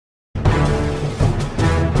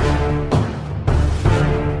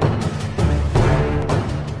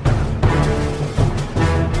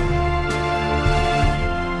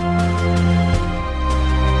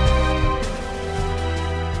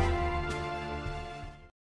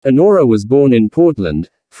Annora was born in Portland.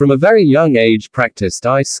 From a very young age practiced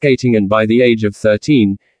ice skating, and by the age of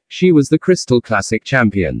 13, she was the Crystal Classic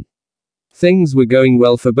champion. Things were going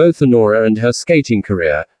well for both Annora and her skating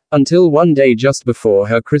career, until one day just before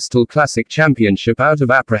her Crystal Classic championship, out of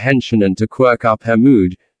apprehension and to quirk up her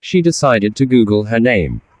mood, she decided to Google her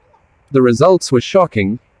name. The results were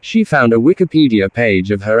shocking. She found a Wikipedia page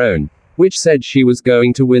of her own, which said she was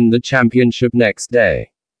going to win the championship next day.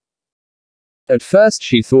 At first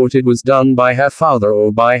she thought it was done by her father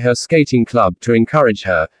or by her skating club to encourage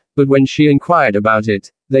her, but when she inquired about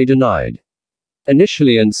it, they denied.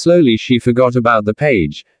 Initially and slowly she forgot about the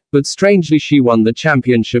page, but strangely she won the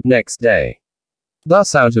championship next day.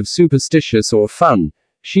 Thus, out of superstitious or fun,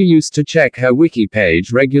 she used to check her wiki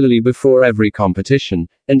page regularly before every competition,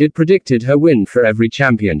 and it predicted her win for every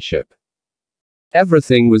championship.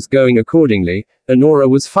 Everything was going accordingly. Annora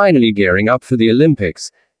was finally gearing up for the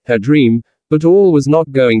Olympics, her dream, but all was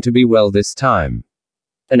not going to be well this time.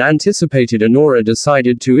 An anticipated Annora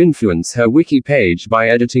decided to influence her wiki page by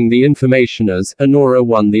editing the information as Annora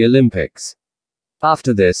won the Olympics.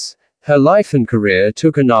 After this, her life and career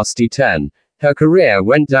took a nasty turn. Her career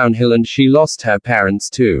went downhill and she lost her parents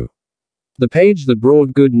too. The page that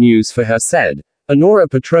brought good news for her said, "Annora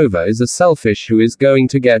Petrova is a selfish who is going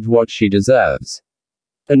to get what she deserves."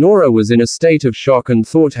 Annora was in a state of shock and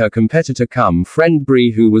thought her competitor cum friend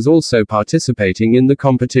Bree, who was also participating in the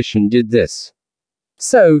competition, did this.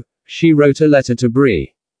 So, she wrote a letter to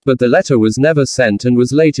Bree. But the letter was never sent and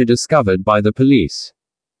was later discovered by the police.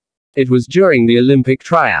 It was during the Olympic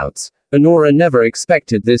tryouts. Annora never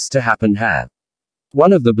expected this to happen.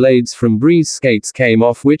 One of the blades from Bree's skates came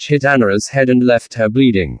off, which hit Annora's head and left her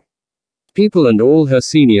bleeding. People and all her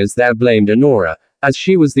seniors there blamed Annora, as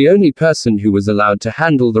she was the only person who was allowed to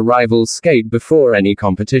handle the rival's skate before any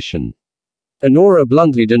competition. Annora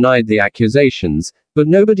bluntly denied the accusations, but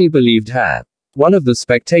nobody believed her. One of the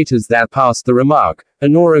spectators there passed the remark,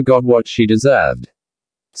 "Annora got what she deserved."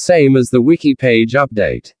 Same as the wiki page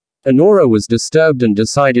update. Annora was disturbed and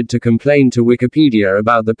decided to complain to Wikipedia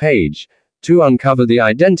about the page, to uncover the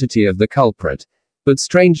identity of the culprit. But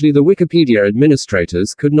strangely, the Wikipedia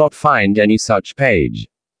administrators could not find any such page.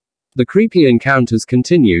 The creepy encounters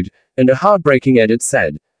continued, and a heartbreaking edit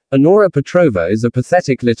said, "Annora Petrova is a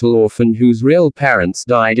pathetic little orphan whose real parents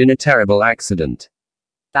died in a terrible accident."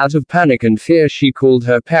 Out of panic and fear she called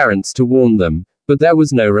her parents to warn them, but there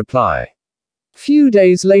was no reply. Few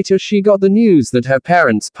days later she got the news that her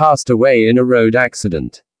parents passed away in a road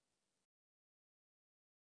accident.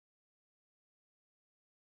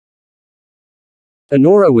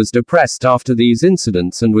 Annora was depressed after these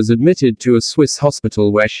incidents and was admitted to a Swiss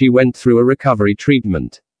hospital where she went through a recovery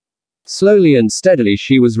treatment. Slowly and steadily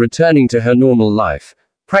she was returning to her normal life,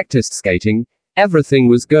 practiced skating, everything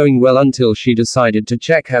was going well until she decided to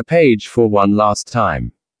check her page for one last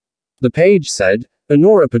time. The page said,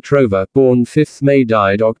 "Annora Petrova, born 5th May,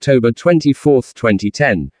 died October 24,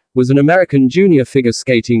 2010, was an American junior figure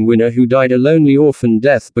skating winner who died a lonely orphan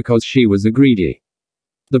death because she was a greedy."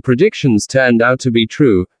 The predictions turned out to be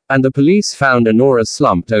true, and the police found Annora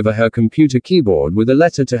slumped over her computer keyboard with a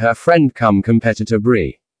letter to her friend cum competitor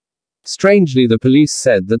Bree. Strangely, the police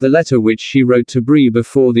said that the letter which she wrote to Bree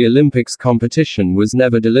before the Olympics competition was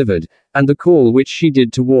never delivered, and the call which she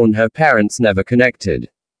did to warn her parents never connected.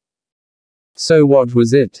 So what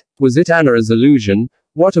was it? Was it Annora's illusion?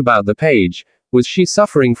 What about the page? Was she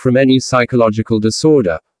suffering from any psychological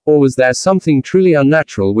disorder? Or was there something truly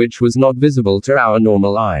unnatural which was not visible to our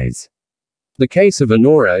normal eyes? The case of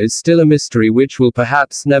Annora is still a mystery which will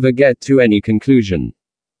perhaps never get to any conclusion.